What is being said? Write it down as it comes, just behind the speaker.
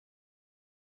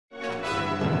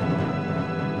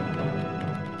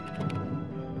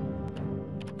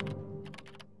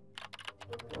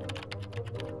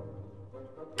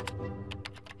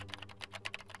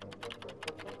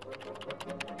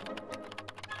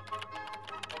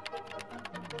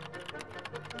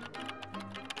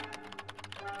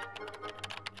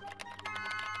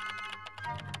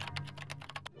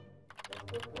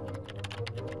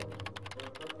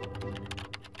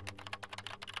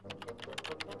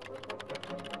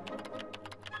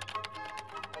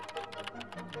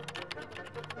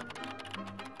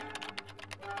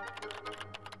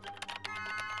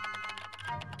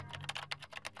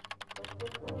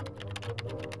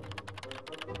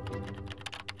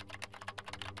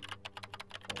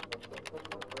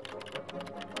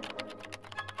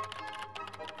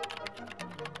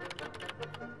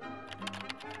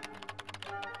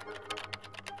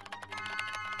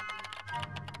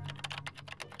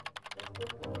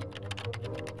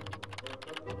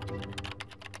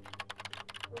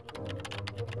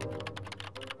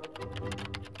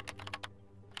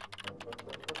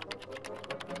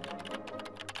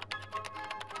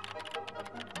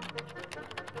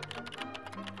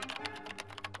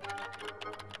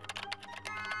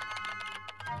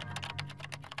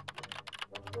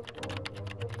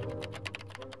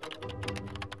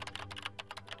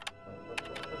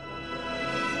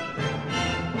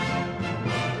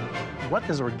what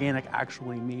does organic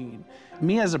actually mean?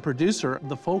 Me as a producer,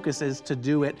 the focus is to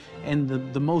do it in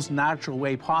the most natural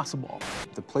way possible.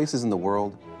 The places in the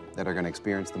world that are going to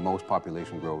experience the most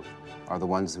population growth are the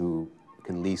ones who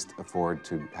can least afford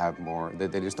to have more.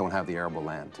 They just don't have the arable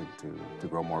land to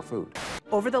grow more food.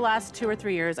 Over the last 2 or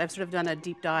 3 years, I've sort of done a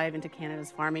deep dive into Canada's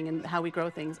farming and how we grow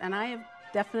things, and I have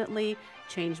definitely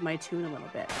changed my tune a little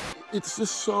bit. It's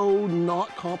just so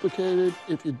not complicated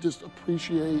if you just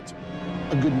appreciate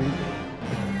a good meal.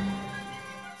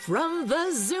 From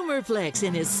the Zoomerplex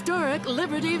in historic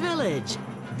Liberty Village,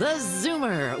 the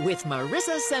Zoomer with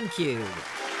Marissa Semkiw.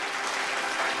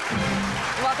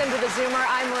 Welcome to the Zoomer.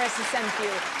 I'm Marissa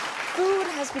Semkiw. Food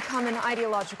has become an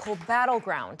ideological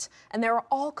battleground, and there are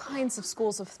all kinds of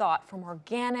schools of thought, from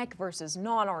organic versus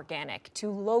non-organic to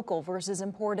local versus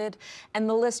imported, and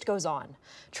the list goes on.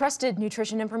 Trusted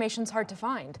nutrition information is hard to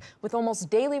find, with almost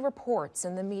daily reports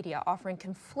in the media offering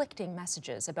conflicting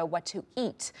messages about what to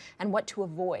eat and what to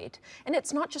avoid. And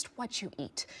it's not just what you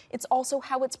eat, it's also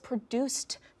how it's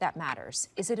produced that matters.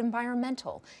 Is it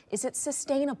environmental? Is it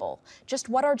sustainable? Just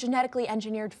what are genetically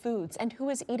engineered foods and who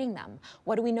is eating them?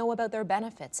 What do we know about their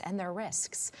benefits and their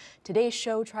risks? Today's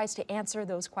show tries to answer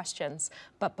those questions.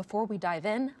 But before we dive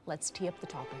in, let's tee up the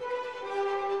topic.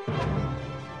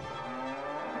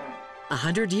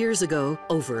 100 years ago,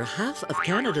 over half of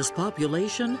Canada's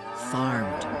population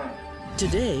farmed.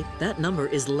 Today, that number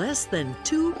is less than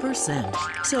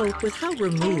 2%. So, with how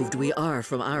removed we are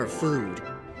from our food,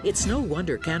 it's no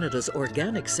wonder Canada's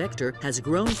organic sector has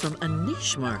grown from a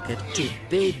niche market to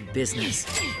big business.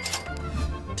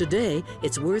 Today,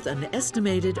 it's worth an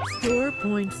estimated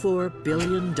 $4.4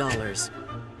 billion.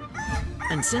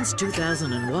 And since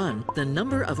 2001, the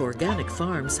number of organic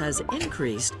farms has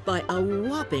increased by a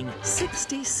whopping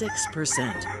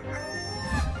 66%.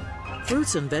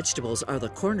 Fruits and vegetables are the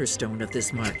cornerstone of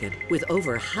this market, with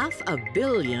over $500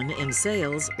 million in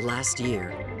sales last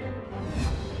year.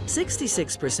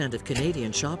 66% of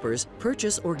Canadian shoppers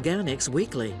purchase organics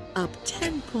weekly, up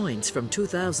 10 points from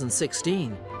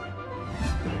 2016.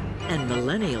 And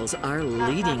millennials are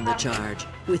leading the charge,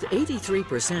 with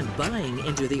 83% buying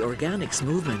into the organics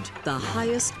movement, the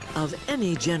highest of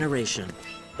any generation.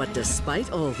 But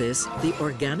despite all this, the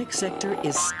organic sector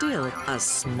is still a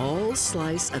small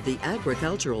slice of the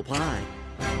agricultural pie.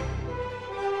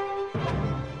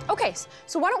 Okay,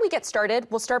 so why don't we get started?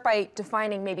 We'll start by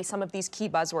defining maybe some of these key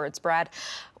buzzwords, Brad.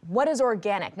 What is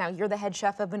organic? Now, you're the head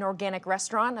chef of an organic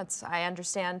restaurant. That's, I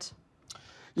understand.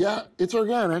 Yeah, it's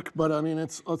organic, but I mean,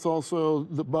 it's also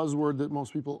the buzzword that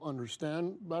most people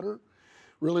understand better.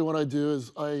 Really what I do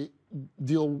is I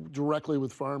deal directly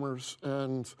with farmers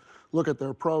and look at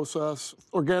their process.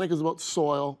 Organic is about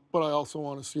soil, but I also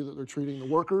want to see that they're treating the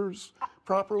workers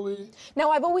properly.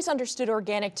 Now, I've always understood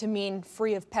organic to mean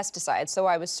free of pesticides. So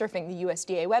I was surfing the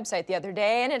USDA website the other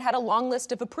day, and it had a long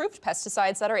list of approved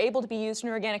pesticides that are able to be used in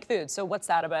organic food. So what's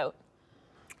that about?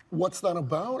 What's that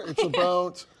about? It's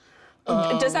about...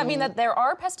 Does that mean that there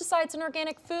are pesticides in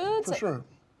organic foods? For sure.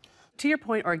 To your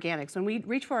point, organics, when we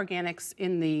reach for organics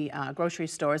in the grocery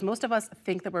stores, most of us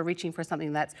think that we're reaching for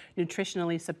something that's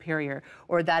nutritionally superior,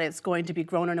 or that it's going to be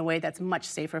grown in a way that's much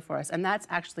safer for us, and that's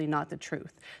actually not the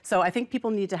truth. So I think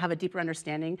people need to have a deeper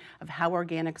understanding of how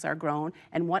organics are grown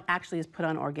and what actually is put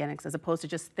on organics, as opposed to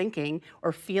just thinking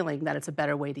or feeling that it's a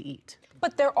better way to eat.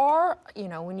 But there are, you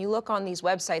know, when you look on these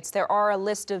websites, there are a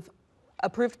list of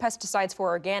approved pesticides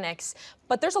for organics,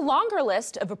 but there's a longer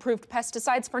list of approved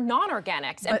pesticides for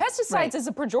non-organics. And pesticides is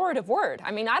a pejorative word.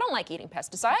 I mean, I don't like eating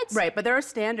pesticides. Right, but there are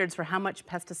standards for how much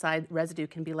pesticide residue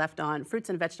can be left on fruits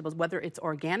and vegetables, whether it's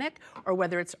organic or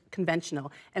whether it's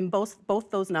conventional. And both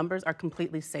those numbers are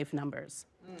completely safe numbers.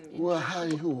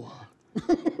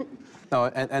 No,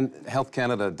 and Health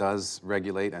Canada does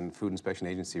regulate, and Food Inspection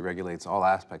Agency regulates all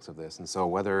aspects of this. And so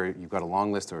whether you've got a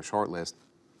long list or a short list,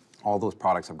 all those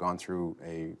products have gone through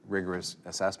a rigorous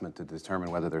assessment to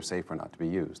determine whether they're safe or not to be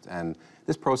used. And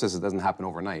this process doesn't happen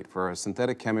overnight. For a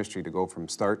synthetic chemistry to go from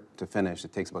start to finish,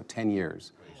 it takes about 10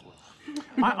 years.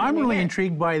 I'm really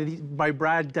intrigued by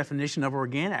Brad's definition of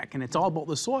organic, and it's all about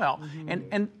the soil.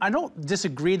 And I don't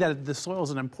disagree that the soil is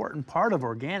an important part of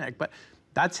organic, but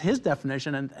that's his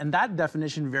definition, and that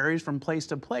definition varies from place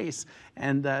to place.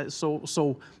 And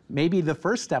so maybe the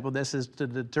first step of this is to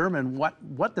determine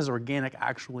what does organic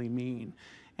actually mean.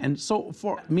 And so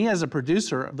for me as a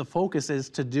producer, the focus is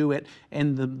to do it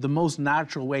in the most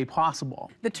natural way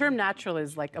possible. The term natural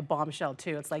is like a bombshell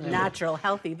too. It's like natural,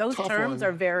 healthy. Those Tough terms one.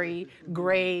 are very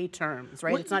gray terms,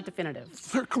 right? Well, It's not definitive.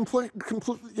 They're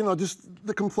you know, just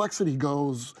the complexity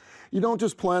goes. You don't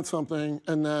just plant something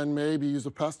and then maybe use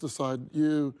a pesticide.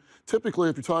 You typically,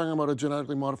 if you're talking about a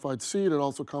genetically modified seed, it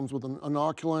also comes with an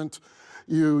inoculant.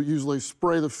 You usually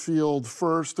spray the field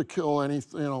first to kill any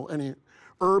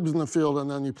herbs in the field, and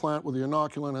then you plant with the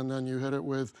inoculant, and then you hit it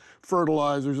with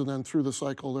fertilizers, and then through the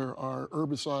cycle there are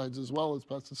herbicides as well as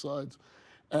pesticides.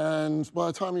 And by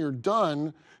the time you're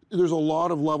done, there's a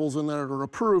lot of levels in there that are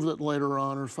approved that later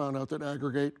on are found out that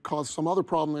aggregate caused some other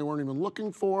problem they weren't even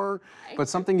looking for. But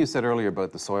something you said earlier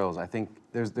about the soils, I think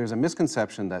there's a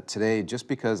misconception that today, just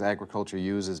because agriculture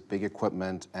uses big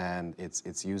equipment and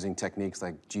it's using techniques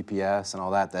like GPS and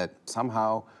all that, that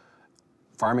somehow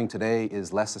farming today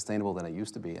is less sustainable than it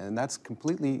used to be. And that's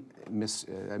completely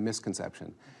a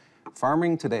misconception.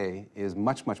 Farming today is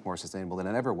much, much more sustainable than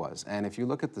it ever was. And if you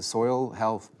look at the soil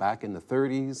health back in the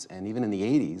 30s and even in the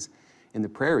 80s, in the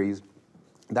prairies,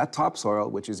 that topsoil,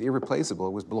 which is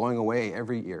irreplaceable, was blowing away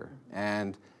every year.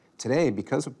 And today,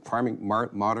 because of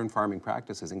modern farming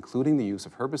practices, including the use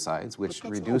of herbicides, which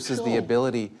reduces the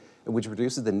ability, which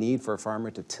reduces the need for a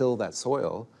farmer to till that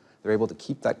soil, they're able to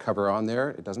keep that cover on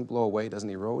there. It doesn't blow away, it doesn't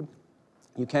erode.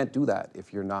 You can't do that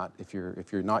if you're not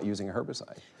using a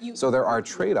herbicide. So there are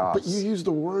trade-offs. But you used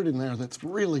a word in there that's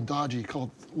really dodgy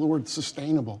called the word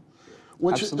sustainable.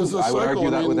 Which Absolutely. is a cycle. I would argue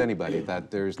that with anybody, that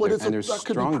there's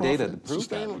strong data to prove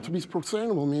that. To be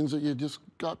sustainable means that you just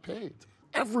got paid.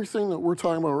 Everything that we're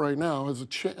talking about right now has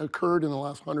occurred in the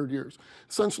last 100 years,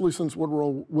 essentially since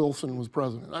Woodrow Wilson was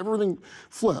president. Everything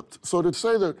flipped. So to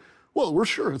say that, well, we're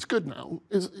sure it's good now,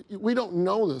 we don't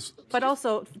know this. But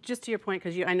also, just to your point,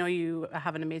 because I know you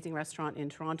have an amazing restaurant in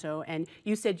Toronto, and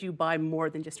you said you buy more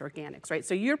than just organics, right?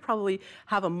 So you probably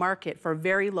have a market for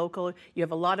very local, you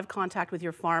have a lot of contact with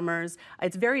your farmers.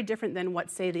 It's very different than what,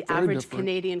 say, the average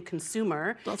Canadian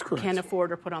consumer can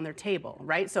afford or put on their table,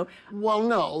 right? So, well,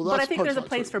 no, but I think there's a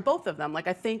place for both of them. Like,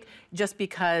 I think just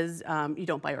because you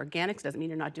don't buy organics doesn't mean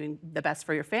you're not doing the best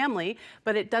for your family,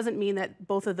 but it doesn't mean that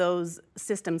both of those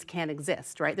systems can't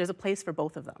exist, right? There's a place for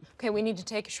both of them. Okay, we need to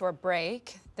take a short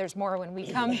break. There's more when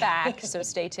we come back, so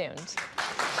stay tuned.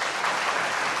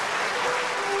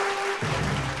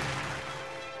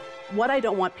 What I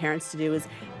don't want parents to do is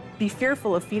be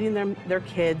fearful of feeding their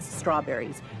kids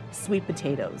strawberries, sweet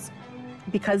potatoes,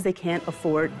 because they can't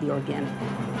afford the organic.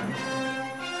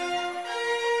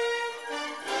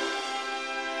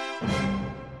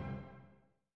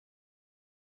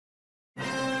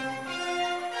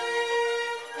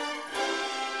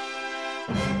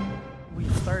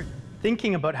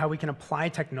 Thinking about how we can apply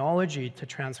technology to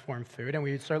transform food, and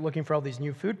we start looking for all these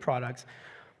new food products,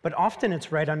 but often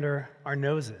it's right under our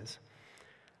noses.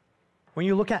 When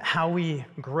you look at how we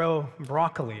grow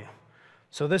broccoli,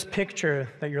 so this picture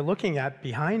that you're looking at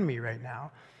behind me right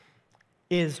now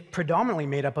is predominantly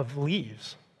made up of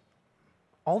leaves.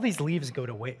 All these leaves go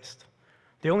to waste.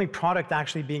 The only product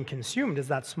actually being consumed is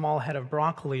that small head of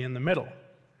broccoli in the middle.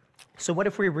 So what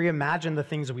if we reimagine the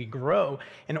things we grow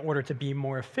in order to be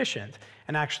more efficient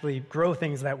and actually grow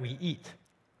things that we eat?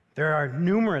 There are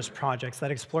numerous projects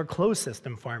that explore closed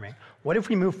system farming. What if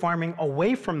we move farming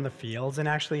away from the fields and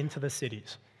actually into the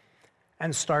cities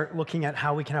and start looking at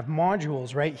how we can have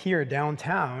modules right here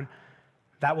downtown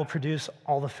that will produce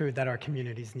all the food that our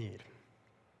communities need?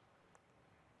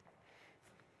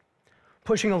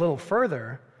 Pushing a little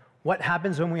further, what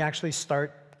happens when we actually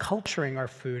start culturing our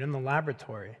food in the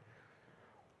laboratory?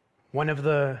 One of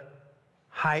the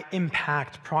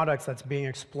high-impact products that's being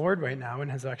explored right now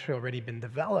and has actually already been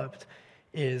developed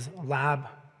is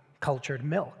lab-cultured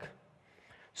milk.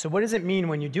 So what does it mean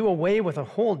when you do away with a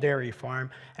whole dairy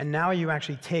farm and now you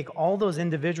actually take all those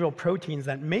individual proteins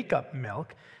that make up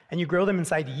milk and you grow them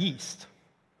inside yeast?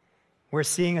 We're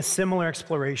seeing a similar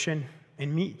exploration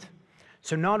in meat.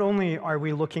 So not only are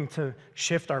we looking to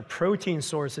shift our protein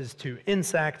sources to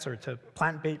insects or to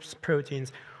plant-based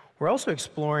proteins, we're also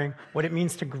exploring what it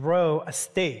means to grow a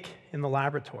steak in the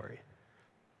laboratory.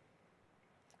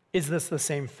 Is this the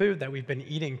same food that we've been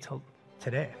eating till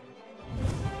today?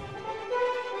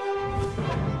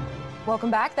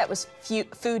 Welcome back. That was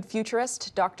food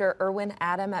futurist Dr. Irwin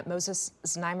Adam at Moses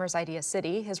Znaimer's Idea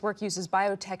City. His work uses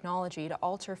biotechnology to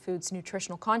alter food's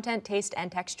nutritional content, taste,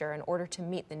 and texture in order to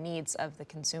meet the needs of the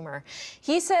consumer.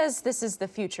 He says this is the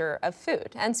future of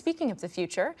food. And speaking of the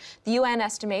future, the UN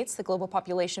estimates the global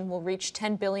population will reach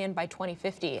 10 billion by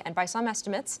 2050. And by some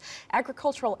estimates,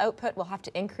 agricultural output will have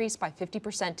to increase by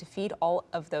 50% to feed all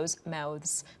of those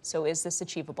mouths. So is this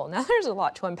achievable? Now, there's a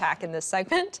lot to unpack in this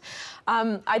segment.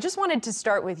 I just wanted to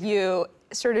start with you,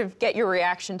 sort of get your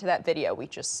reaction to that video we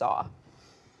just saw.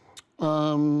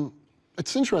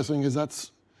 It's interesting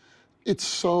because it's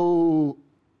so,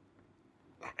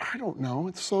 I don't know,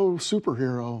 it's so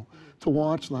superhero to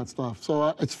watch that stuff.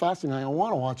 So it's fascinating. I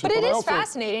want to watch it. But it is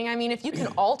fascinating. I mean, if you can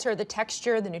alter the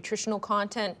texture, the nutritional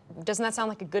content, doesn't that sound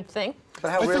like a good thing?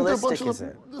 But how realistic is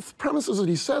it? The premises that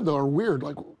he said, though, are weird.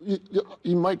 Like,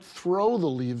 you might throw the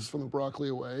leaves from the broccoli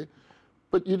away,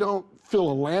 but you don't fill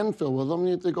a landfill with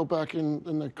them. They go back in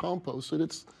the compost.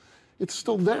 It's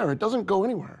still there. It doesn't go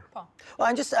anywhere. Paul.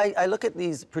 Well, I look at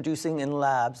these producing in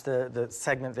labs, the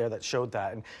segment there that showed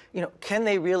that, and can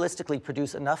they realistically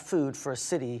produce enough food for a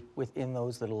city within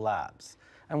those little labs?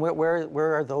 And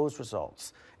where are those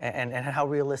results? And how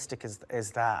realistic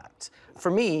is that? For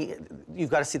me, you've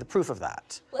got to see the proof of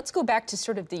that. Let's go back to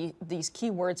sort of these key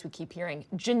words we keep hearing.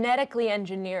 Genetically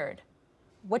engineered.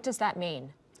 What does that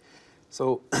mean?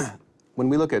 So when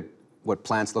we look at what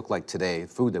plants look like today,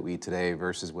 food that we eat today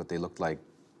versus what they looked like,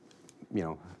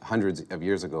 hundreds of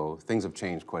years ago, things have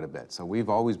changed quite a bit. So we've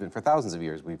always been, for thousands of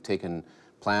years, we've taken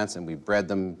plants and we've bred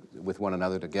them with one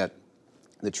another to get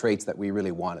the traits that we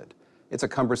really wanted. It's a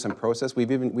cumbersome process. We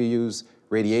use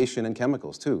radiation and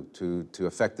chemicals too to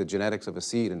affect the genetics of a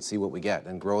seed and see what we get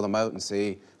and grow them out and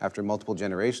see after multiple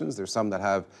generations. There's some that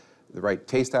have the right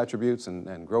taste attributes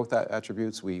and growth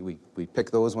attributes. We pick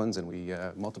those ones and we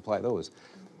multiply those.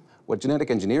 What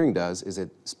genetic engineering does is it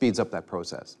speeds up that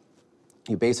process.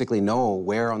 You basically know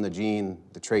where on the gene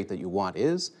the trait that you want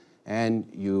is, and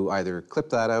you either clip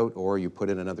that out or you put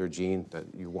in another gene that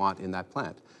you want in that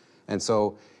plant. And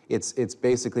so it's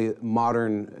basically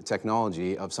modern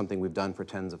technology of something we've done for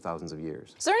tens of thousands of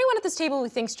years. Is there anyone at this table who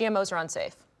thinks GMOs are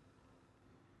unsafe?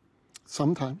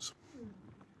 Sometimes.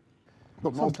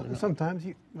 But sometimes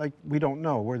we don't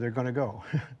know where they're going to go.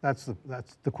 That's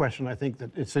the question. I think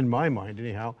that it's in my mind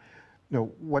anyhow.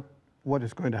 What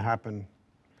is going to happen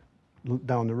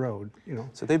down the road?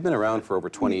 So they've been around for over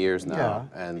 20 years now,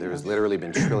 and there's literally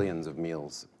been trillions of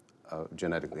meals of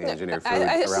genetically engineered food around the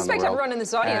world. I suspect everyone in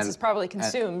this audience has probably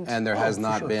consumed. And there has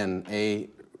not been a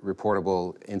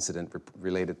reportable incident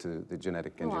related to the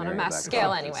genetic engineering. On a mass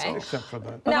scale, anyway. Except for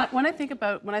that. Now, when I think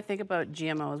about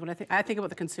GMOs, I think about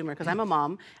the consumer, because I'm a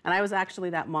mom, and I was actually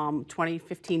that mom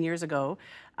 15 years ago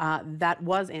that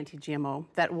was anti-GMO,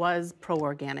 that was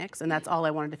pro-organics, and that's all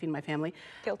I wanted to feed my family.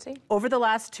 Guilty. Over the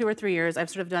last 2 or 3 years,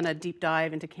 I've sort of done a deep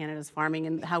dive into Canada's farming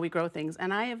and how we grow things,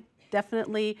 and I have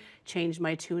definitely changed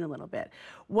my tune a little bit.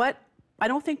 I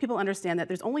don't think people understand that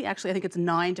there's only actually, I think it's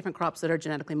 9 different crops that are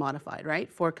genetically modified,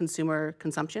 right, for consumer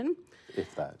consumption.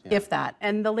 If that, yeah. If that.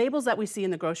 And the labels that we see in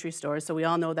the grocery stores, so we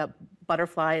all know that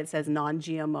butterfly, it says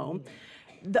non-GMO.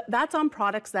 That's on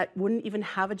products that wouldn't even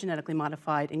have a genetically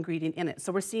modified ingredient in it.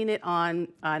 So we're seeing it on,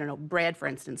 I don't know, bread, for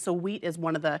instance. So wheat is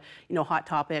one of the hot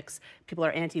topics. People are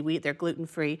anti-wheat, they're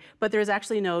gluten-free. But there's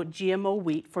actually no GMO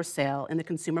wheat for sale in the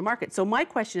consumer market. So my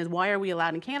question is, why are we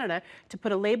allowed in Canada to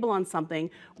put a label on something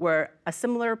where a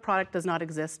similar product does not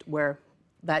exist, where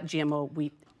that GMO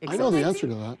wheat exists? I know the answer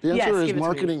to that. The answer is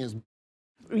marketing is...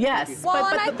 Yes,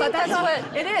 well, but that's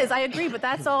what it is. I agree, but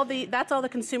that's all the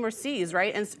consumer sees,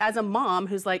 right? And as a mom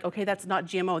who's like, okay, that's not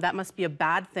GMO, that must be a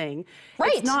bad thing.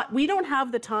 Right. It's not. We don't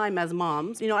have the time as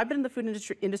moms. I've been in the food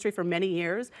industry for many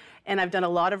years, and I've done a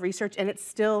lot of research, and it's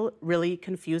still really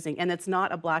confusing, and it's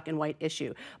not a black and white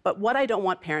issue. But what I don't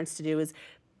want parents to do is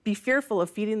be fearful of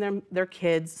feeding their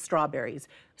kids strawberries,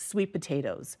 sweet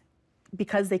potatoes,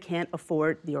 because they can't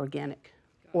afford the organic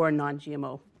or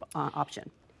non-GMO option.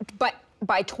 But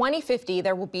by 2050,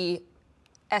 there will be,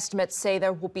 estimates say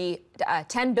there will be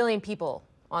 10 billion people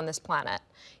on this planet.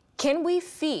 Can we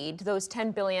feed those 10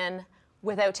 billion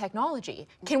without technology?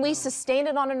 Can we sustain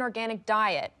it on an organic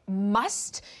diet? Are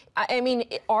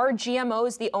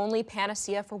GMOs the only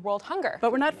panacea for world hunger?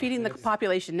 But we're not feeding the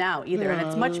population now either, and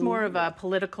it's much more of a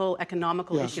political,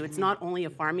 economical issue. It's not only a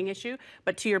farming issue,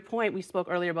 but to your point, we spoke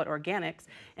earlier about organics,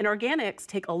 and organics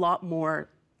take a lot more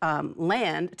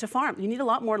land to farm. You need a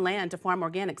lot more land to farm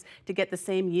organics to get the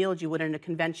same yield you would in a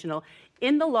conventional.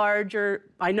 In the larger,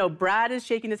 I know Brad is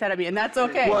shaking his head at me, and that's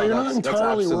okay. Well, you're not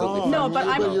entirely wrong. No, but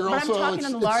I'm talking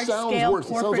on the large scale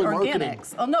corporate marketing.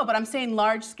 organics. Oh no, but I'm saying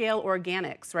large scale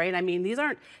organics, right? I mean, these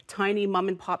aren't tiny mom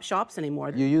and pop shops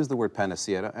anymore. You use the word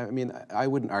panacea. I mean, I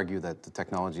wouldn't argue that the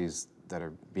technologies that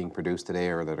are being produced today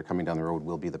or that are coming down the road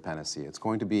will be the panacea. It's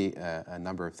going to be a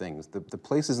number of things. The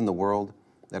places in the world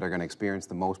that are going to experience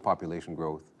the most population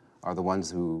growth are the ones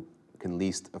who can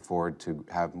least afford to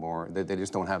have more. They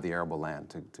just don't have the arable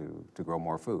land to grow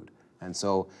more food. And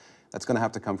so that's going to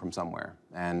have to come from somewhere.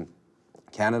 And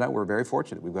Canada, we're very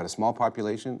fortunate. We've got a small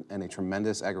population and a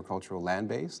tremendous agricultural land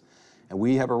base, and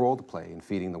we have a role to play in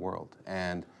feeding the world.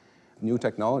 And new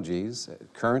technologies,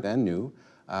 current and new,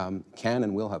 can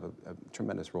and will have a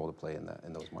tremendous role to play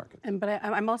in those markets. But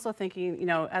I'm also thinking, you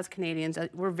know, as Canadians,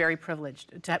 we're very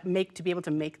privileged to be able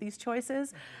to make these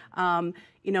choices.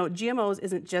 You know, GMOs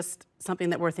isn't just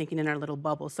something that we're thinking in our little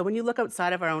bubble. So when you look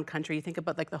outside of our own country, you think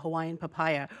about like the Hawaiian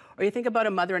papaya, or you think about a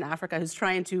mother in Africa who's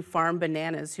trying to farm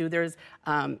bananas, who there's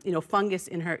you know, fungus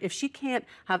in her. If she can't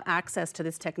have access to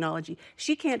this technology,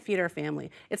 she can't feed her family.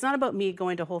 It's not about me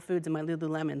going to Whole Foods and my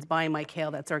Lululemons, buying my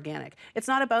kale that's organic. It's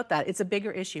not about that. It's a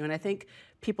bigger issue, and I think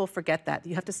people forget that.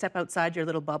 You have to step outside your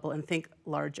little bubble and think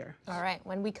larger. All right,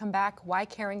 when we come back, why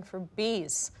caring for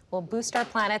bees will boost our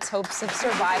planet's hopes of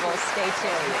survival. Stay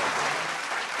tuned.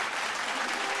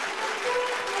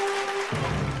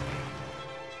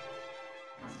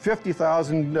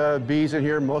 50,000 bees in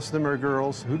here, most of them are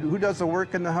girls. Who does the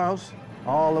work in the house?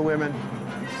 All the women.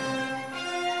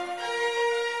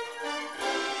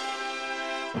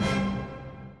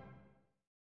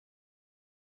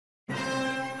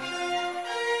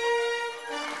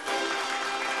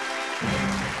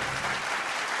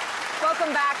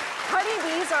 Welcome back.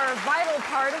 Honeybees are a vital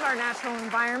part of our natural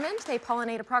environment. They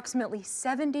pollinate approximately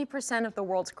 70% of the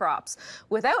world's crops.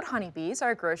 Without honeybees,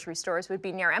 our grocery stores would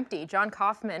be near empty. John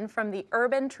Kaufman from the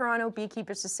Urban Toronto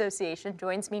Beekeepers Association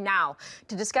joins me now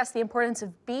to discuss the importance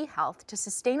of bee health to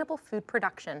sustainable food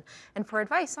production and for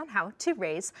advice on how to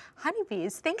raise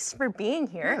honeybees. Thanks for being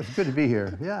here. Yeah, it's good to be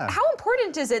here. Yeah. How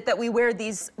important is it that we wear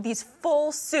these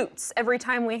full suits every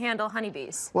time we handle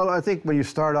honeybees? Well, I think when you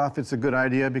start off, it's a good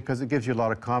idea because it gives you a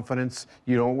lot of confidence.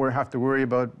 You don't have to worry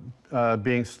about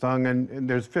being stung, and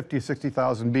there's 50,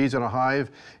 60,000 bees in a hive,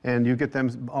 and you get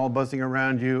them all buzzing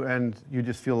around you, and you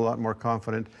just feel a lot more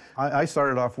confident. I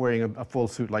started off wearing a full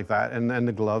suit like that, and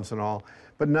the gloves and all,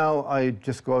 but now I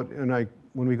just go out, and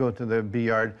when we go to the bee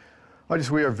yard, I just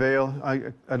wear a veil.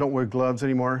 I don't wear gloves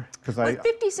anymore because With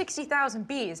 50, 60,000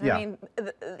 bees, yeah. I mean,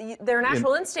 their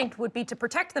natural instinct would be to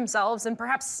protect themselves and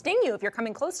perhaps sting you if you're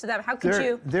coming close to them. How could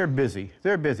you? They're busy.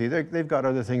 They're busy. They've got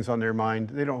other things on their mind.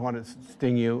 They don't want to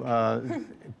sting you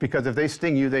because if they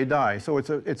sting you, they die. So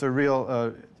it's a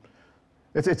real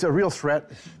threat.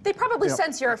 They probably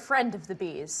sense you're a friend of the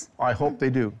bees. I hope they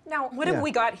do. Now, what have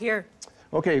we got here?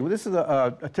 Okay, well, this is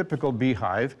a typical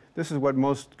beehive. This is what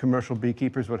most commercial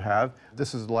beekeepers would have.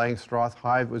 This is Langstroth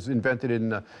hive. It was invented in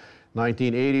the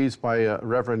 1980s by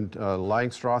Reverend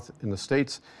Langstroth in the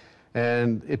States,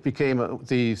 and it became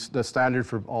the standard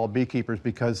for all beekeepers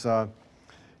because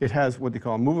it has what they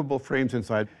call movable frames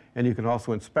inside, and you can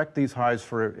also inspect these hives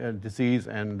for disease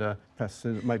and pests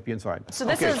that might be inside. So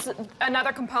this is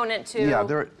another component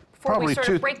to, before we sort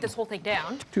of break this whole thing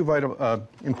down. Two vital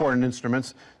important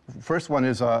instruments. First one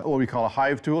is what we call a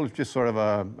hive tool. It's just sort of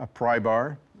a pry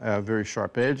bar, very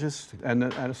sharp edges, and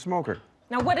a smoker.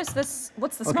 Now, what is this?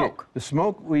 What's the smoke? The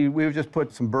smoke, we've just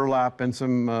put some burlap and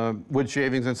some wood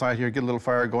shavings inside here, get a little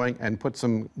fire going, and put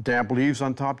some damp leaves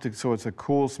on top so it's a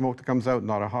cool smoke that comes out,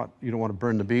 not a hot. You don't want to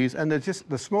burn the bees. And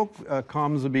the smoke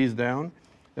calms the bees down.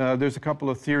 There's a couple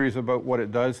of theories about what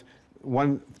it does.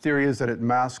 One theory is that it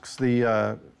masks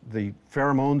the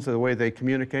pheromones, the way they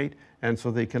communicate, and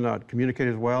so they cannot communicate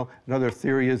as well. Another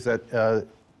theory is that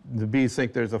the bees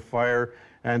think there's a fire,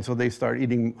 and so they start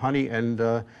eating honey, and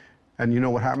you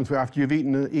know what happens after you've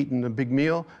eaten a big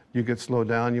meal? You get slowed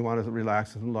down, you want to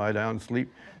relax and lie down and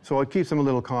sleep. So it keeps them a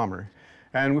little calmer.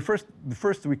 And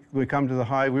we come to the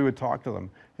hive, we would talk to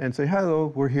them and say,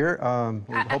 hello, we're here.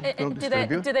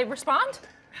 Do they respond?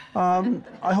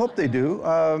 I hope they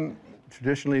do.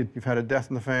 Traditionally, if you've had a death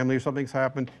in the family or something's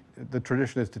happened, the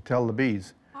tradition is to tell the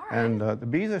bees. All right. And the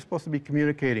bees are supposed to be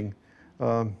communicating,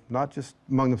 not just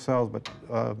among themselves, but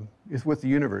it's with the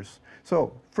universe.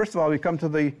 So first of all, we come to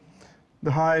the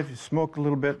hive, you smoke a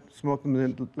little bit, smoke them,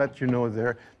 and let you know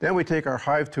there. Then we take our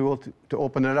hive tool to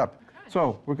open it up. Okay.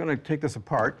 So we're going to take this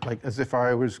apart, like as if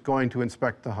I was going to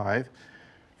inspect the hive.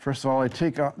 First of all, I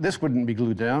take off, this wouldn't be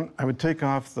glued down. I would take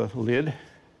off the lid,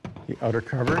 the outer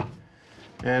cover.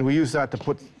 And we use that to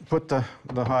put the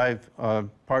hive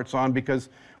parts on because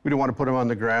we don't want to put them on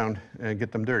the ground and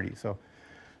get them dirty. So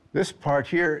this part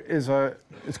here is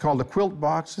it's called a quilt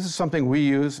box. This is something we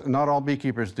use, not all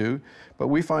beekeepers do, but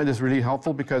we find this really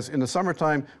helpful because in the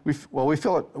summertime, we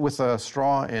fill it with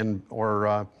straw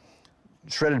or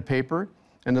shredded paper.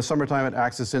 In the summertime, it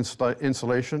acts as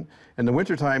insulation. In the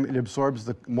wintertime, it absorbs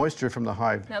the moisture from the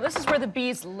hive. Now, this is where the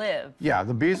bees live. Yeah,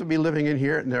 the bees will be living in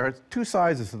here, and there are two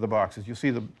sizes of the boxes. You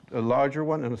see a larger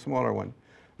one and a smaller one.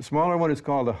 The smaller one is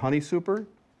called a honey super.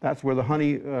 That's where the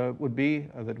honey would be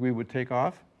that we would take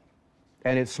off.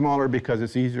 And it's smaller because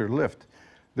it's easier to lift.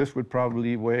 This would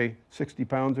probably weigh 60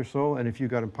 pounds or so, and if you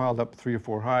got them piled up 3 or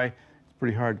 4 high, it's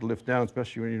pretty hard to lift down,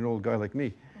 especially when you're an old guy like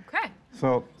me. Okay.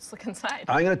 So let's look inside.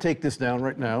 I'm going to take this down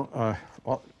right now.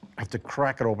 I'll have to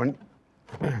crack it open.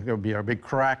 There'll be our big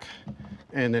crack,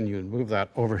 and then you move that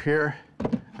over here,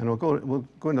 and we'll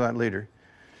go into that later.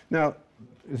 Now,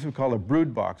 this is called a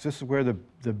brood box. This is where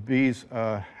the bees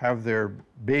have their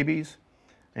babies,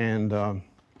 and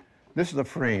this is the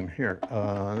frame here.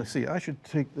 Let's see, I should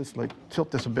take this, tilt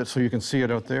this a bit so you can see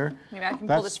it out there. Maybe I can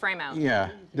pull this frame out. Yeah,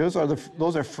 those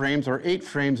are frames. There are 8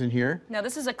 frames in here. Now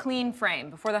this is a clean frame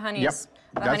before the honeybees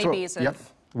have. Yep.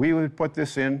 We would put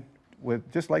this in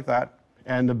with just like that,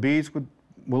 and the bees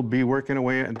will be working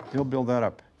away, and they'll build that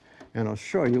up. And I'll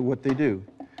show you what they do.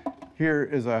 Here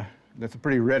is that's a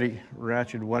pretty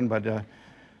ratchet one, but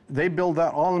they build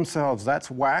that all themselves.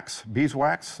 That's wax,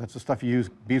 beeswax. That's the stuff you use,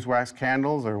 beeswax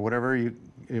candles or whatever. You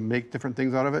make different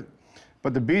things out of it.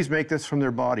 But the bees make this from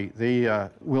their body. They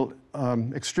will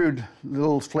extrude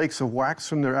little flakes of wax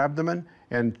from their abdomen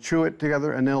and chew it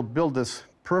together, and they'll build this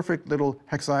perfect little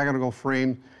hexagonal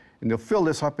frame. And they'll fill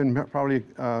this up in probably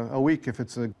a week if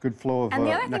it's a good flow of And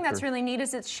the other thing nectar. that's really neat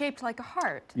is it's shaped like a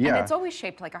heart. Yeah. And it's always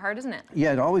shaped like a heart, isn't it?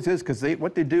 Yeah, it always is, because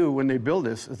what they do when they build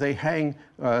this is they hang,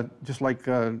 just like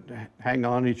hang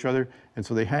on each other, and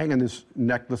so they hang in this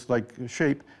necklace-like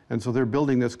shape, and so they're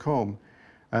building this comb.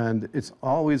 And it's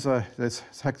always this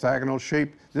hexagonal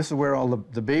shape. This is where all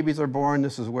the babies are born.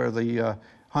 This is where the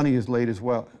honey is made as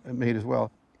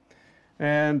well.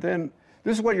 And then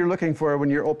this is what you're looking for when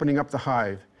you're opening up the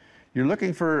hive. You're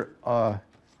looking for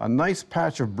a nice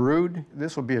patch of brood.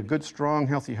 This will be a good, strong,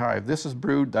 healthy hive. This is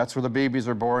brood. That's where the babies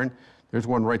are born. There's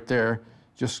one right there,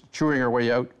 just chewing her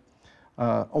way out.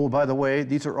 Oh, by the way,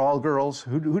 these are all girls.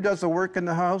 Who does the work in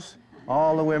the house?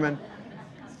 All the women.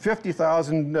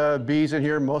 50,000 bees in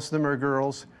here. Most of them are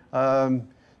girls.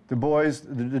 The boys,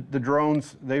 the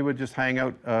drones, they would just hang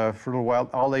out for a little while.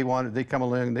 All they wanted, they come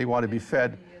along, they want to be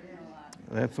fed.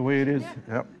 That's the way it is.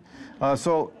 Yep.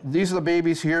 So these are the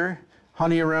babies here,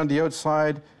 honey around the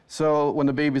outside. So when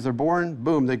the babies are born,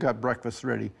 boom, they got breakfast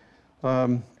ready.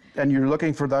 And you're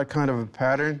looking for that kind of a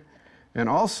pattern. And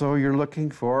also you're looking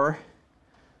for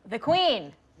the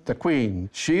queen. The queen.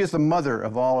 She is the mother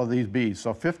of all of these bees.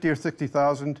 So 50 or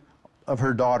 60,000 of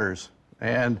her daughters.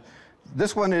 And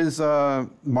this one is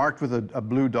marked with a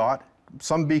blue dot.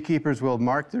 Some beekeepers will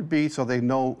mark their bee so they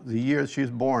know the year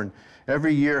she's born.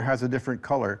 Every year has a different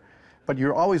color. But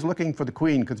you're always looking for the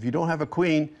queen, because if you don't have a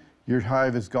queen, your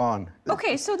hive is gone.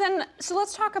 Okay, so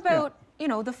let's talk about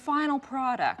the final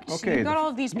product. Okay, You've got all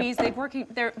of these bees.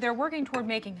 They're working toward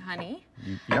making honey.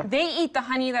 Yep. They eat the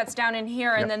honey that's down in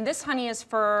here, and then this honey is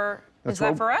for. Is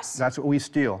that for us? That's what we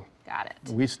steal. Got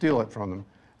it. We steal it from them.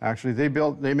 Actually,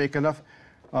 they make enough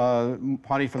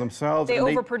honey for themselves. They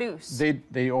overproduce.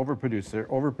 They overproduce. They're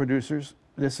overproducers.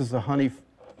 This is the honey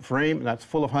frame. That's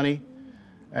full of honey.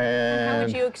 And how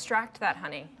would you extract that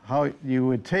honey? How you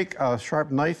would take a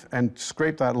sharp knife and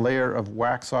scrape that layer of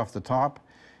wax off the top,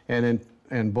 and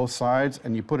both sides,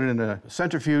 and you put it in a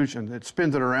centrifuge, and it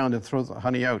spins it around and throws the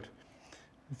honey out.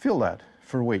 Feel that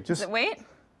for weight. Is it weight?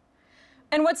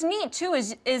 And what's neat too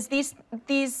is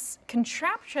these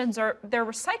contraptions they're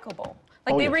recyclable.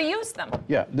 Like they reuse them.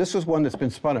 Yeah, this is one that's been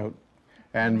spun out,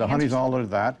 and the honey's all out of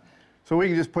that. So we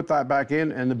can just put that back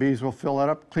in, and the bees will fill that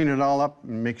up, clean it all up,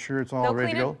 and make sure it's all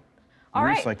ready to go. All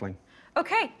right. Recycling.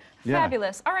 Okay,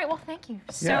 fabulous. All right, well, thank you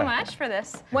so much for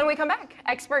this. When we come back,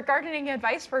 expert gardening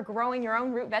advice for growing your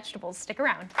own root vegetables. Stick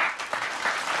around.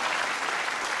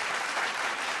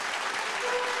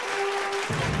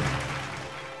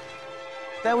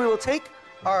 Then we will take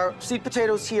our sweet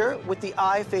potatoes here with the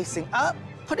eye facing up,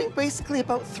 putting basically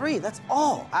about 3, that's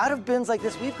all. Out of bins like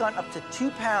this, we've gone up to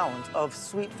 2 pounds of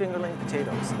sweet fingerling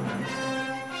potatoes.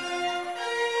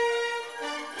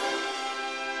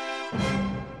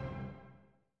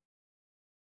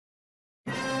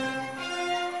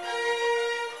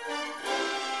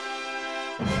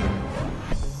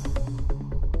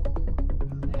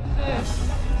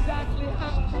 Exactly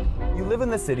how You live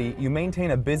in the city, you maintain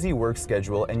a busy work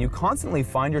schedule, and you constantly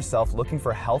find yourself looking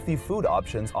for healthy food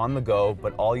options on the go,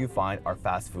 but all you find are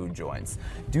fast food joints.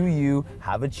 Do you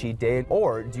have a cheat day,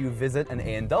 or do you visit an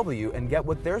A&W and get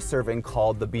what they're serving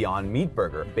called the Beyond Meat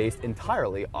Burger, based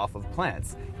entirely off of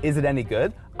plants? Is it any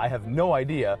good? I have no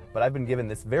idea, but I've been given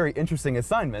this very interesting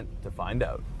assignment to find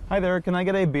out. Hi there, can I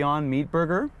get a Beyond Meat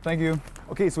Burger? Thank you.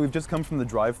 Okay, so we've just come from the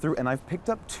drive-thru and I've picked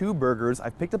up 2 burgers.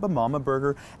 I've picked up a Mama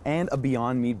Burger and a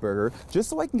Beyond Meat Burger, just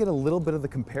so I can get a little bit of the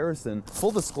comparison.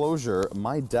 Full disclosure,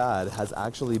 my dad has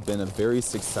actually been a very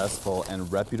successful and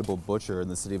reputable butcher in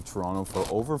the city of Toronto for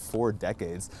over 4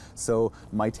 decades. So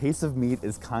my taste of meat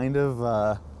is kind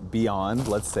of beyond,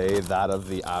 let's say, that of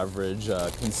the average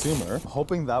consumer. I'm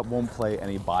hoping that won't play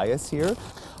any bias here.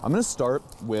 I'm gonna start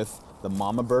with the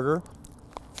Mama Burger.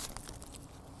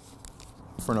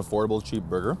 For an affordable, cheap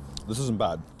burger, this isn't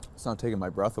bad. It's not taking my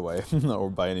breath away, or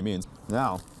by any means.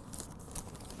 Now,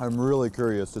 I'm really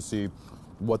curious to see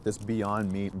what this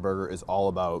Beyond Meat Burger is all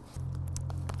about.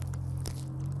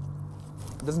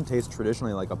 It doesn't taste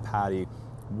traditionally like a patty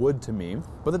would to me,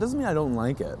 but that doesn't mean I don't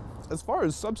like it. As far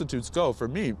as substitutes go for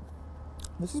meat,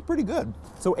 this is pretty good.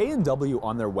 So A&W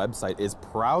on their website is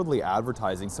proudly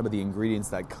advertising some of the ingredients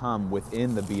that come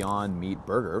within the Beyond Meat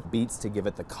Burger. Beets to give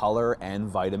it the color and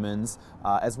vitamins,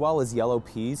 as well as yellow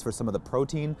peas for some of the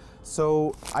protein.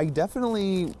 So I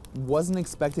definitely wasn't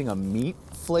expecting a meat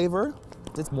flavor.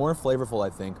 It's more flavorful, I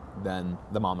think, than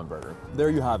the Mama Burger. There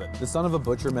you have it. The son of a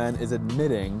butcher man is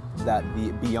admitting that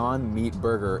the Beyond Meat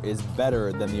Burger is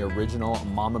better than the original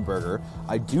Mama Burger.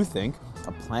 I do think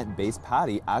a plant-based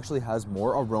patty actually has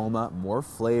more aroma, more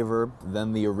flavor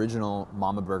than the original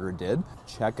Mama Burger did.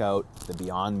 Check out the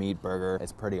Beyond Meat Burger.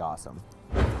 It's pretty awesome.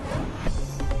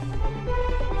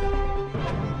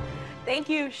 Thank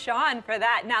you, Sean, for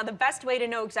that. Now, the best way to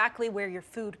know exactly where your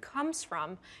food comes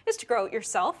from is to grow it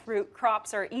yourself. Root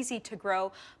crops are easy to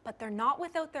grow, but they're not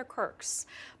without their quirks.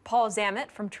 Paul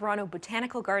Zammit from Toronto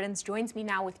Botanical Gardens joins me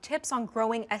now with tips on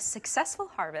growing a successful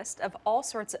harvest of all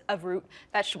sorts of root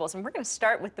vegetables. And we're going to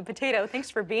start with the potato.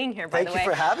 Thanks for being here, by the way. Thank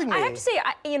you for having me. I have to say,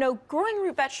 you know, growing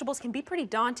root vegetables can be pretty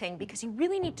daunting because you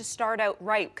really need to start out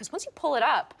right, because once you pull it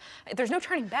up, there's no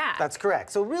turning back. That's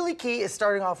correct. So really key is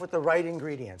starting off with the right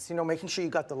ingredients. You know, making sure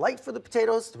you got the light for the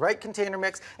potatoes, the right container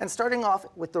mix, and starting off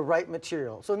with the right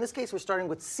material. So in this case, we're starting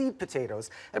with seed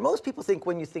potatoes. And most people think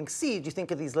when you think seed, you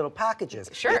think of these little packages.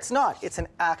 Sure. It's not. It's an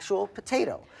actual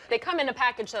potato. They come in a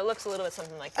package that looks a little bit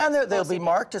something like that. And they'll be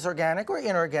marked as organic or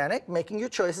inorganic, making your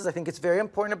choices. I think it's very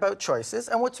important about choices.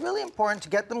 And what's really important to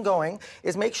get them going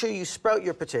is make sure you sprout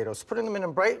your potatoes, putting them in a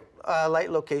bright light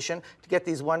location to get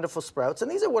these wonderful sprouts. And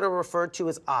these are what are referred to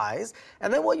as eyes.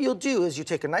 And then what you'll do is you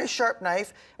take a nice sharp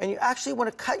knife and you actually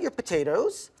want to cut your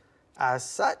potatoes as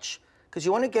such, because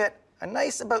you want to get a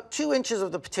nice about 2 inches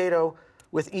of the potato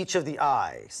with each of the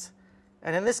eyes.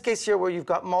 And in this case here, where you've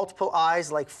got multiple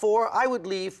eyes, like 4, I would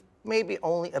leave maybe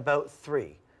only about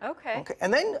 3. Okay.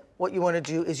 And then what you want to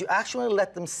do is you actually want to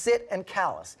let them sit and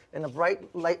callus in a bright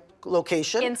light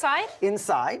location. Inside?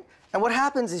 Inside. And what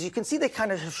happens is you can see they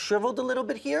kind of have shriveled a little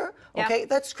bit here, okay? Yeah.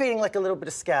 That's creating like a little bit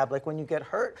of scab, like when you get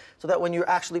hurt, so that when you're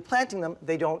actually planting them,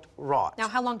 they don't rot. Now,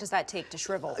 how long does that take to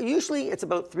shrivel? Usually it's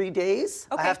about 3 days.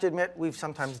 Okay. I have to admit, we've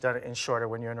sometimes done it in shorter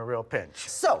when you're in a real pinch.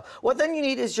 So what then you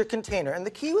need is your container. And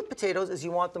the key with potatoes is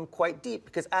you want them quite deep,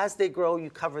 because as they grow, you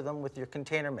cover them with your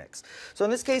container mix. So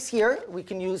in this case here, we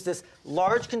can use this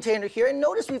large container here. And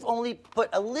notice we've only put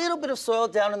a little bit of soil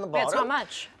down in the bottom. It's not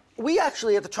much. We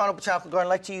actually, at the Toronto Botanical Garden,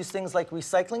 like to use things like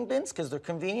recycling bins because they're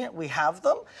convenient. We have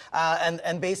them,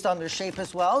 and based on their shape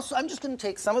as well. So I'm just going to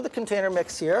take some of the container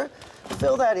mix here,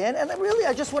 fill that in, and then really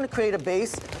I just want to create a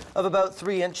base of about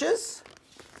 3 inches.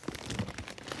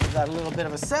 Give that a little bit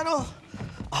of a settle.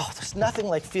 Oh, there's nothing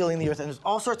like feeling the earth, and there's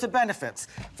all sorts of benefits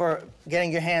for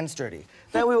getting your hands dirty.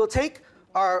 Then we will take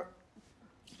our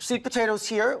seed potatoes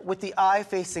here with the eye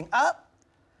facing up.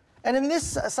 And in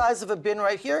this size of a bin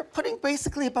right here, putting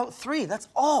basically about 3, that's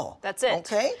all. That's it.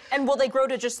 Okay? And will they grow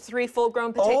to just 3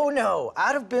 full-grown potatoes? Oh, no.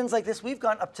 Out of bins like this, we've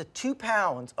gone up to 2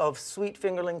 pounds of sweet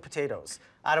fingerling potatoes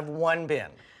out of 1 bin. How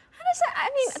does that,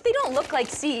 I mean, they don't look like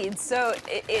seeds, so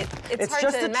it's hard to imagine. It's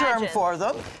just a term for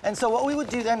them. And so what we would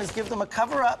do then is give them a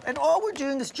cover up, and all we're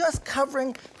doing is just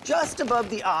covering just above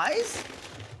the eyes,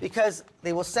 because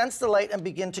they will sense the light and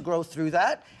begin to grow through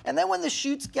that. And then when the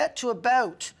shoots get to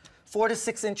about 4 to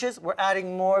 6 inches, we're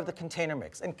adding more of the container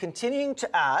mix and continuing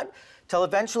to add till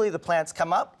eventually the plants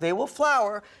come up, they will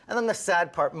flower, and then the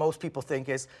sad part most people think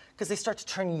is because they start to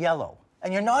turn yellow.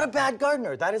 And you're not a bad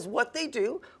gardener. That is what they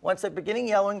do. Once they're beginning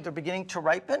yellowing, they're beginning to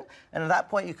ripen, and at that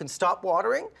point you can stop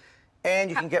watering, and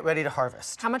you can get ready to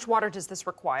harvest. How much water does this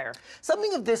require?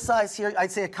 Something of this size here,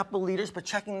 I'd say a couple liters, but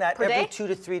checking that Per every day? 2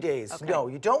 to 3 days. Okay. No,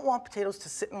 you don't want potatoes to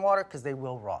sit in water because they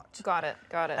will rot. Got it,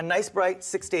 got it. A nice bright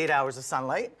 6 to 8 hours of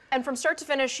sunlight. And from start to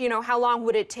finish, you know, how long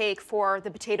would it take for the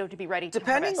potato to be ready to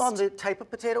Depending on harvest? the type of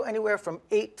potato, anywhere from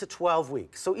 8 to 12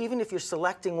 weeks. So even if you're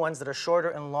selecting ones that are shorter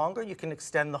and longer, you can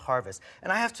extend the harvest.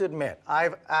 And I have to admit,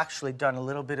 I've actually done a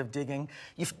little bit of digging.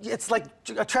 It's like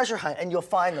a treasure hunt, and you'll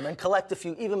find them and collect a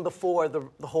few even before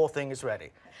the whole thing is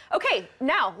ready. Okay,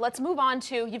 now let's move on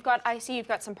to, I see you've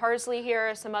got some parsley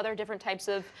here, some other different types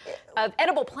of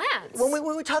edible plants.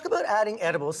 When we talk about adding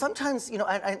edibles, sometimes, you know,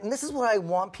 and this is what I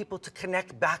want people to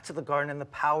connect back to the garden and the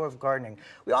power of gardening.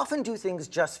 We often do things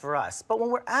just for us, but when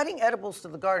we're adding edibles to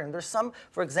the garden, there's some,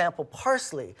 for example,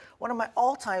 parsley, one of my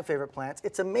all-time favorite plants.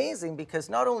 It's amazing because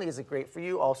not only is it great for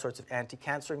you, all sorts of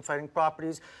anti-cancer fighting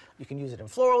properties, you can use it in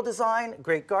floral design,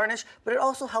 great garnish, but it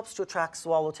also helps to attract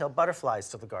swallowtail butterflies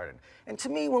to the garden. And to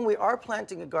me, when we are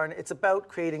planting a garden, it's about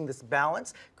creating this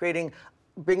balance,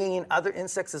 bringing in other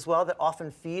insects as well that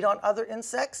often feed on other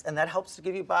insects, and that helps to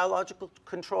give you biological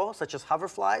control, such as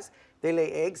hoverflies. They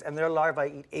lay eggs, and their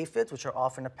larvae eat aphids, which are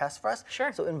often a pest for us.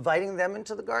 Sure. So inviting them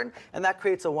into the garden, and that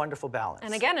creates a wonderful balance.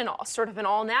 And again, sort of an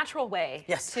all-natural way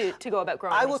to go about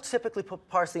growing I these. will typically put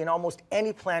parsley in almost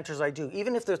any planters I do.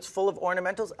 Even if it's full of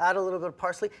ornamentals, add a little bit of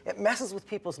parsley. It messes with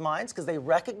people's minds because they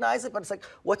recognize it, but it's like,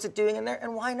 what's it doing in there?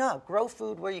 And why not? Grow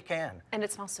food where you can. And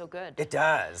it smells so good. It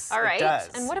does. All right. It does.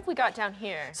 And what have we got down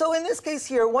here? So in this case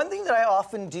here, one thing that I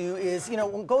often do is, you know,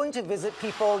 when going to visit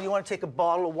people, you want to take a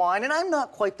bottle of wine, and I'm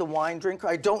not quite the wine drinker.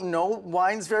 I don't know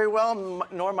wines very well,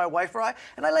 nor my wife or I,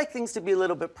 and I like things to be a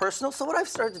little bit personal. So what I've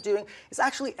started doing is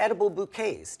actually edible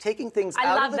bouquets, taking things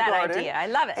out of the garden. I love that idea. I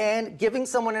love it. And giving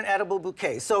someone an edible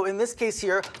bouquet. So in this case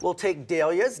here, we'll take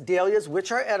dahlias,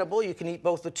 which are edible. You can eat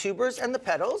both the tubers and the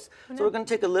petals. So we're going to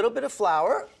take a little bit of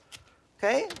flour,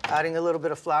 okay, adding a little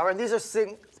bit of flour, and these are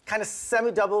kind of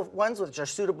semi-double ones, which are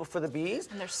suitable for the bees.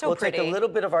 And they're so we'll pretty. Take a little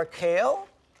bit of our kale.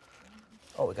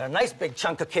 Oh, we got a nice big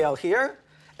chunk of kale here.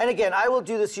 And again, I will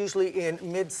do this usually in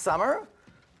midsummer.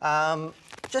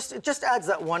 It just adds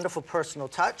that wonderful personal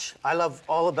touch. I love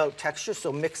all about texture,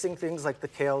 so mixing things like the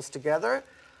kales together.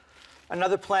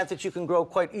 Another plant that you can grow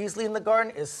quite easily in the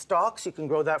garden is stalks. You can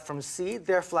grow that from seed.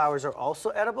 Their flowers are also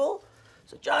edible.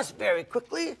 So just very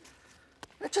quickly,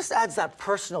 it just adds that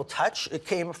personal touch. It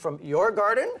came from your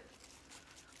garden.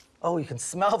 Oh, you can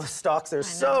smell the stalks. They're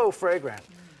so fragrant.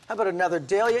 How about another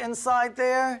dahlia inside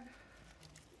there?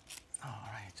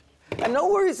 And no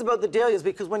worries about the dahlias,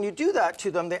 because when you do that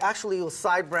to them, they actually will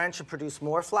side branch and produce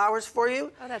more flowers for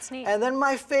you. Oh, that's neat. And then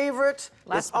my favorite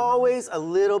is always a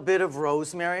little bit of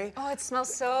rosemary. Oh, it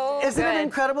smells so Isn't good. it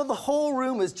incredible? The whole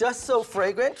room is just so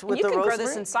fragrant with the rosemary. You can grow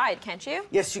this inside, can't you?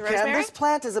 Yes, you The can. rosemary? This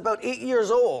plant is about 8 years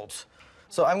old.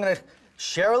 So I'm going to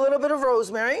share a little bit of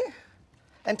rosemary.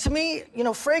 And to me, you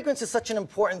know, fragrance is such an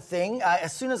important thing.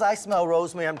 As soon as I smell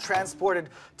rosemary, I'm transported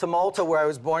to Malta, where I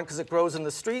was born, because it grows in the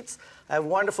streets. I have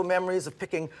wonderful memories of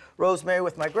picking rosemary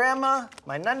with my grandma,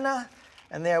 my nana,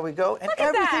 and there we go. And Look at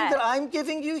everything that I'm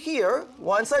giving you here,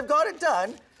 once I've got it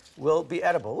done, will be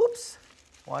edible. Whoops,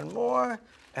 one more,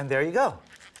 and there you go.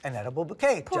 An edible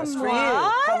bouquet just for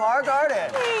you from our garden.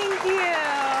 Thank you.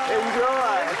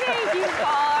 Enjoy. Thank you,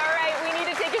 Paul. All right, we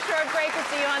need to take a short break. We'll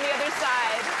see you on the other side.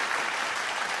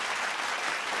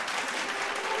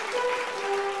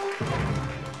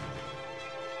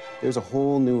 There's a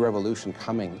whole new revolution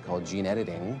coming called gene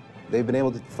editing. They've been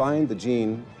able to find the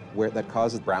gene that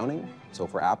causes browning, so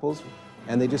for apples,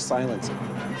 and they just silence it.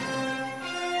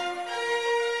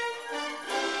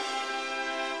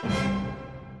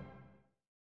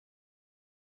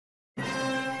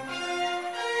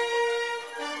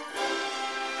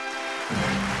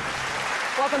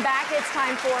 Welcome back. It's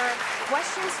time for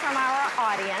questions from our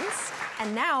audience.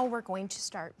 And now we're going to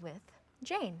start with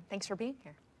Jane. Thanks for being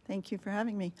here. Thank you for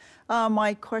having me.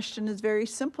 My question is very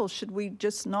simple. Should we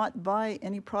just not buy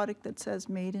any product that says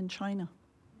made in China?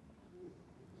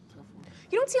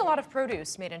 You don't see a lot of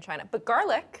produce made in China, but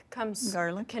garlic can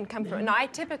come from. And I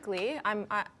typically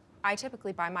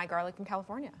buy my garlic in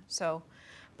California. So,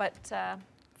 but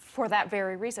for that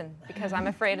very reason, because I'm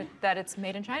afraid that it's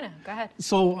made in China. Go ahead.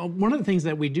 So one of the things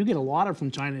that we do get a lot of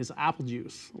from China is apple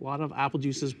juice. A lot of apple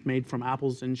juice is made from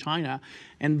apples in China.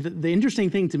 And the interesting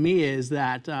thing to me is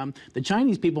that the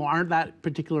Chinese people aren't that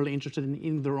particularly interested in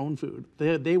eating their own food.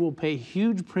 They will pay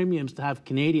huge premiums to have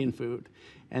Canadian food.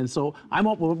 And so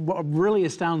what really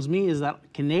astounds me is that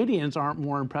Canadians aren't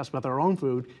more impressed with our own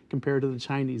food compared to the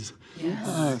Chinese.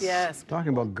 Yes. Yes.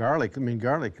 Talking about garlic, I mean,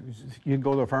 garlic, you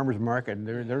go to a farmer's market and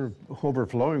they're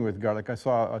overflowing with garlic. I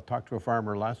talked to a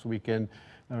farmer last weekend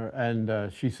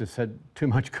and she just said too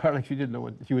much garlic. She didn't know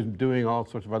what, she was doing all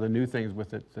sorts of other new things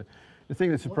with it. So the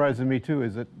thing that surprises me too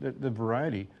is that the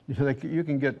variety. Like you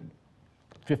can get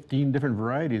 15 different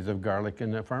varieties of garlic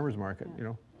in the farmer's market, you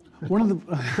know. One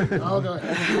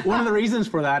of the reasons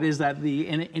for that is that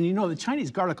and you know, the Chinese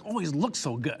garlic always looks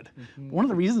so good. One of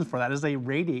the reasons for that is they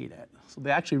radiate it. So they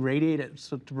actually radiate it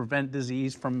to prevent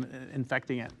disease from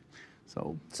infecting it.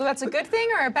 So that's a good thing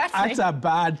or a bad thing? That's a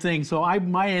bad thing. So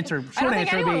my answer, short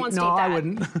answer would be no, I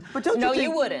wouldn't. But don't no, you,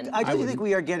 you wouldn't. I do think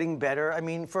we are getting better. I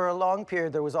mean, for a long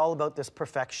period, there was all about this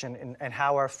perfection and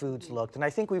how our foods looked. And I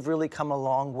think we've really come a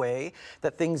long way,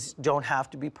 that things don't have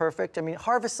to be perfect. I mean,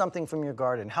 harvest something from your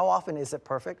garden. How often is it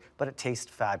perfect, but it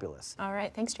tastes fabulous? All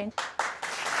right, thanks, Jane.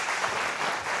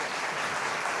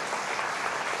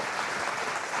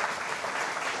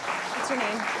 What's your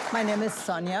name? My name is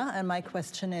Sonia, and my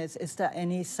question is there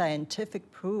any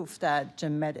scientific proof that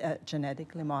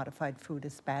genetically modified food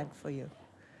is bad for you?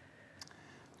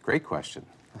 Great question.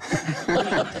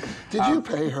 Did you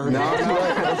pay her?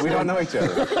 No, we don't know each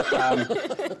other.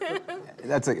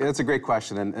 That's a great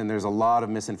question, and there's a lot of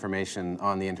misinformation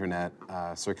on the internet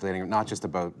circulating, not just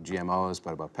about GMOs,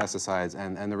 but about pesticides,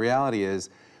 and the reality is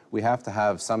we have to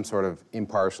have some sort of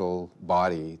impartial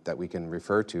body that we can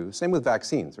refer to. Same with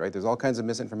vaccines, right? There's all kinds of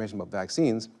misinformation about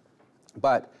vaccines,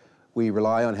 but we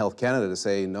rely on Health Canada to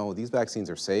say, no, these vaccines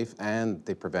are safe and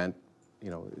they prevent, you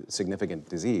know, significant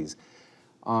disease.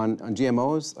 On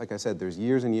GMOs, like I said, there's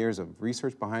years and years of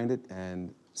research behind it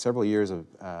and several years of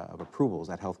approvals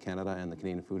at Health Canada and the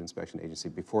Canadian Food Inspection Agency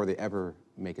before they ever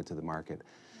make it to the market.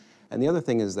 And the other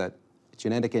thing is that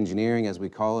genetic engineering, as we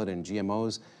call it, and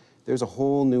GMOs, there's a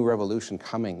whole new revolution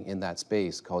coming in that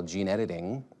space called gene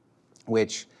editing,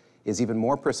 which is even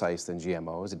more precise than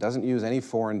GMOs. It doesn't use any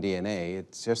foreign DNA.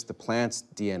 It's just the plant's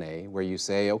DNA, where you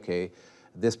say, okay,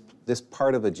 this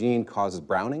part of a gene causes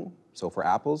browning. So for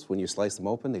apples, when you slice them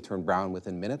open, they turn brown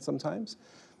within minutes sometimes.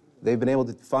 They've been able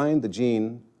to find the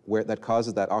gene that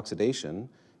causes that oxidation,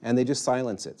 and they just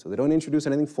silence it. So they don't introduce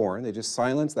anything foreign. They just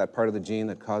silence that part of the gene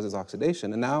that causes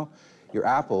oxidation. And now your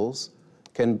apples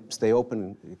can stay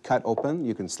open, cut open.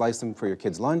 You can slice them for your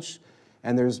kid's lunch.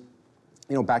 And there's,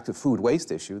 you know, back to food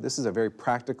waste issue, this is a very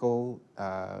practical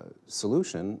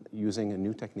solution using a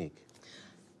new technique.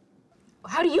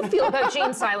 How do you feel about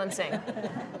gene silencing?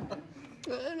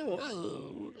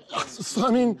 So,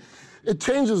 I mean, it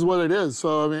changes what it is.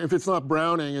 So, I mean, if it's not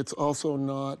browning, it's also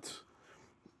not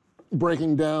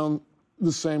breaking down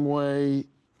the same way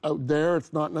out there.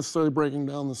 It's not necessarily breaking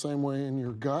down the same way in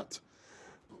your gut.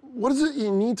 What is it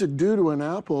you need to do to an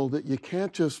apple that you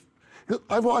can't just...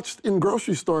 I've watched in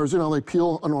grocery stores, you know, they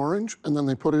peel an orange and then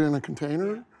they put it in a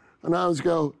container. And I always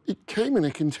go, it came in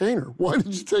a container. Why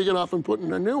did you take it off and put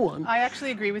in a new one? I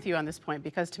actually agree with you on this point,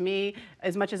 because to me,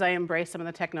 as much as I embrace some of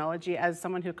the technology, as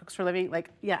someone who cooks for a living, like,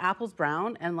 yeah, apple's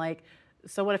brown, and like,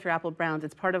 so what if your apple browns?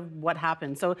 It's part of what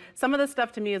happens. So some of the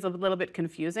stuff to me is a little bit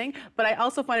confusing, but I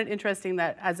also find it interesting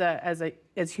that as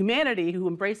humanity who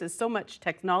embraces so much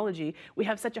technology, we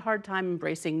have such a hard time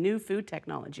embracing new food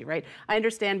technology, right? I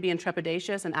understand being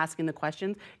trepidatious and asking the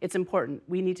questions. It's important.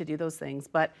 We need to do those things,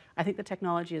 but I think the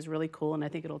technology is really cool, and I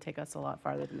think it'll take us a lot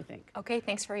farther than we think. Okay,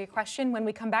 thanks for your question. When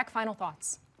we come back, final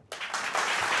thoughts.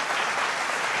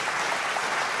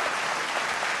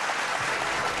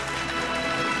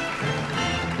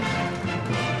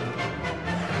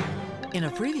 In a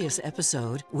previous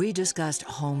episode, we discussed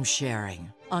home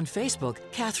sharing. On Facebook,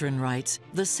 Catherine writes,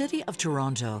 "The city of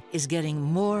Toronto is getting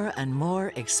more and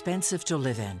more expensive to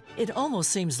live in. It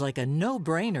almost seems like a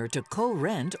no-brainer to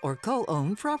co-rent or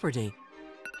co-own property."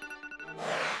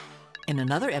 In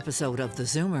another episode of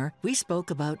theZoomer, we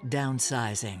spoke about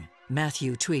downsizing.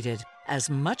 Matthew tweeted, "As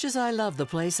much as I love the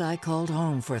place I called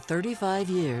home for 35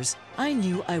 years, I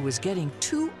knew I was getting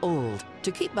too old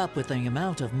to keep up with the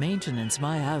amount of maintenance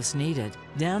my house needed.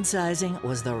 Downsizing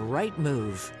was the right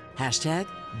move.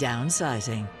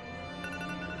 #downsizing.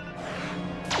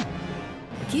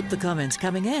 Keep the comments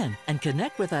coming in and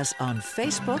connect with us on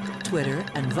Facebook, Twitter,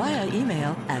 and via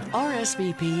email at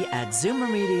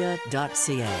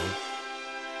rsvp@zoomermedia.ca.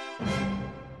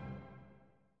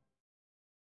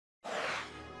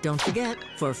 Don't forget,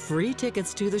 for free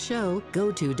tickets to the show,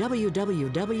 go to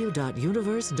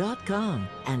www.universe.com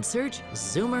and search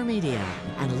Zoomer Media,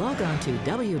 and log on to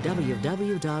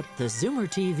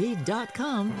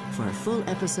www.thezoomertv.com for full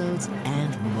episodes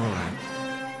and more.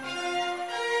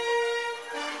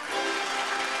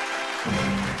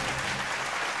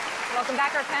 welcome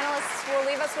back our panelists who will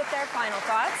leave us with their final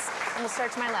thoughts. And we'll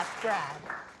start to my left, Brad.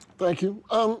 Thank you.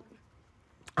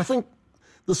 I think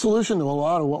the solution to a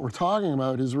lot of what we're talking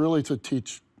about is really to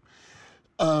teach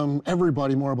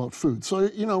everybody more about food. So,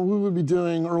 you know, we would be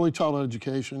doing early childhood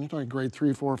education, you're talking grade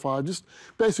 3, 4, 5, just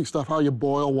basic stuff, how you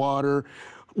boil water,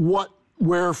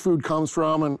 where food comes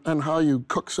from, and how you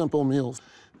cook simple meals.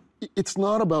 It's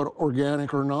not about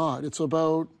organic or not. It's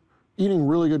about eating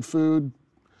really good food.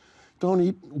 Don't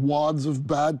eat wads of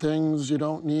bad things. You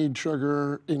don't need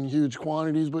sugar in huge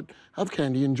quantities, but have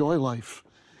candy, enjoy life.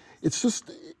 It's just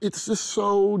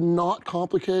so not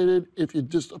complicated if you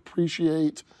just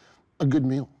appreciate a good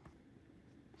meal.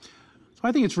 So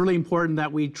I think it's really important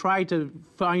that we try to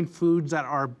find foods that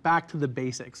are back to the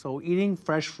basics. So eating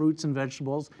fresh fruits and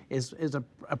vegetables is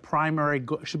a primary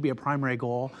should be a primary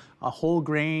goal. Whole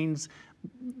grains,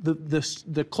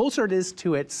 the closer it is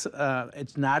to its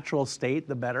natural state,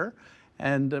 the better,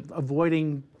 and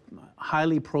avoiding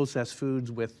highly processed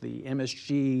foods with the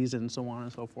MSGs and so on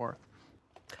and so forth.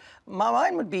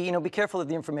 Mine would be, you know, be careful of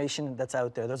the information that's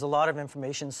out there. There's a lot of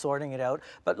information, sorting it out,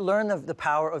 but learn the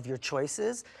power of your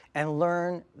choices and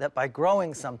learn that by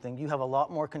growing something, you have a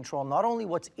lot more control, not only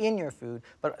what's in your food,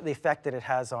 but the effect that it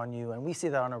has on you. And we see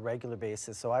that on a regular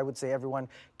basis. So I would say everyone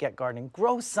get gardening,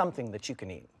 grow something that you can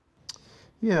eat.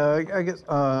 Yeah, I guess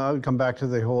I would come back to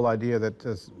the whole idea that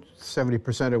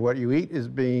 70% of what you eat is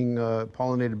being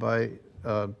pollinated by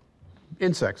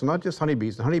insects, not just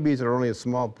honeybees. The honeybees are only a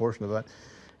small portion of that.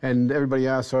 And everybody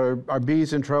asks, are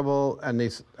bees in trouble? And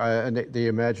they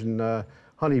imagine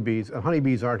honeybees.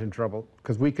 Honeybees aren't in trouble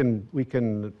because we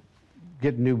can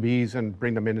get new bees and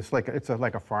bring them in. It's like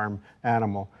a farm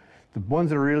animal. The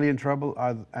ones that are really in trouble,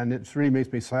 and it really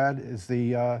makes me sad, is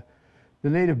the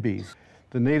native bees.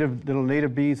 The little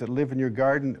native bees that live in your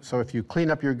garden. So if you clean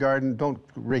up your garden, don't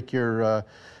rake your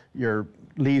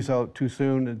leaves out too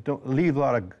soon, and don't leave a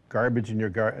lot of garbage in your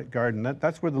garden.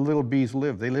 That's where the little bees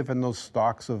live. They live in those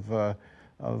stalks of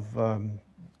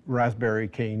raspberry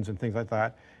canes and things like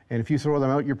that. And if you throw them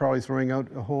out, you're probably throwing out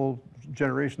a whole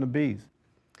generation of bees.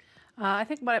 I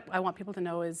think what I want people to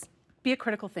know is be a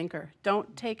critical thinker.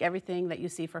 Don't take everything that you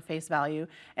see for face value.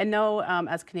 And know,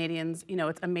 as Canadians, you know,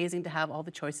 it's amazing to have all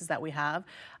the choices that we have,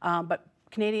 but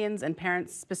Canadians and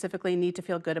parents specifically need to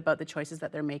feel good about the choices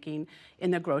that they're making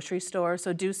in the grocery store.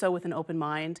 So do so with an open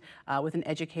mind, with an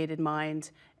educated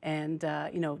mind, and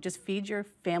you know, just feed your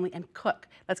family and cook.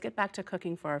 Let's get back to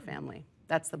cooking for our family.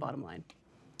 That's the bottom line.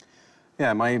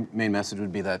 Yeah, my main message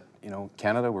would be that, you know,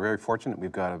 Canada, we're very fortunate.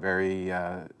 We've got a very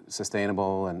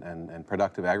sustainable and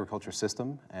productive agriculture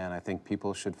system, and I think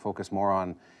people should focus more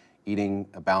on eating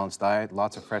a balanced diet,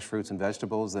 lots of fresh fruits and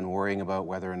vegetables, than worrying about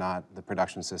whether or not the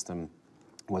production system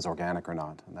was organic or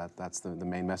not. And that's the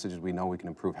main message. We know we can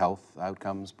improve health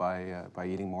outcomes by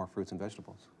eating more fruits and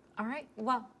vegetables. All right,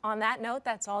 well, on that note,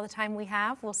 that's all the time we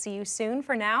have. We'll see you soon.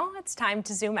 For now, it's time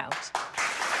to zoom out.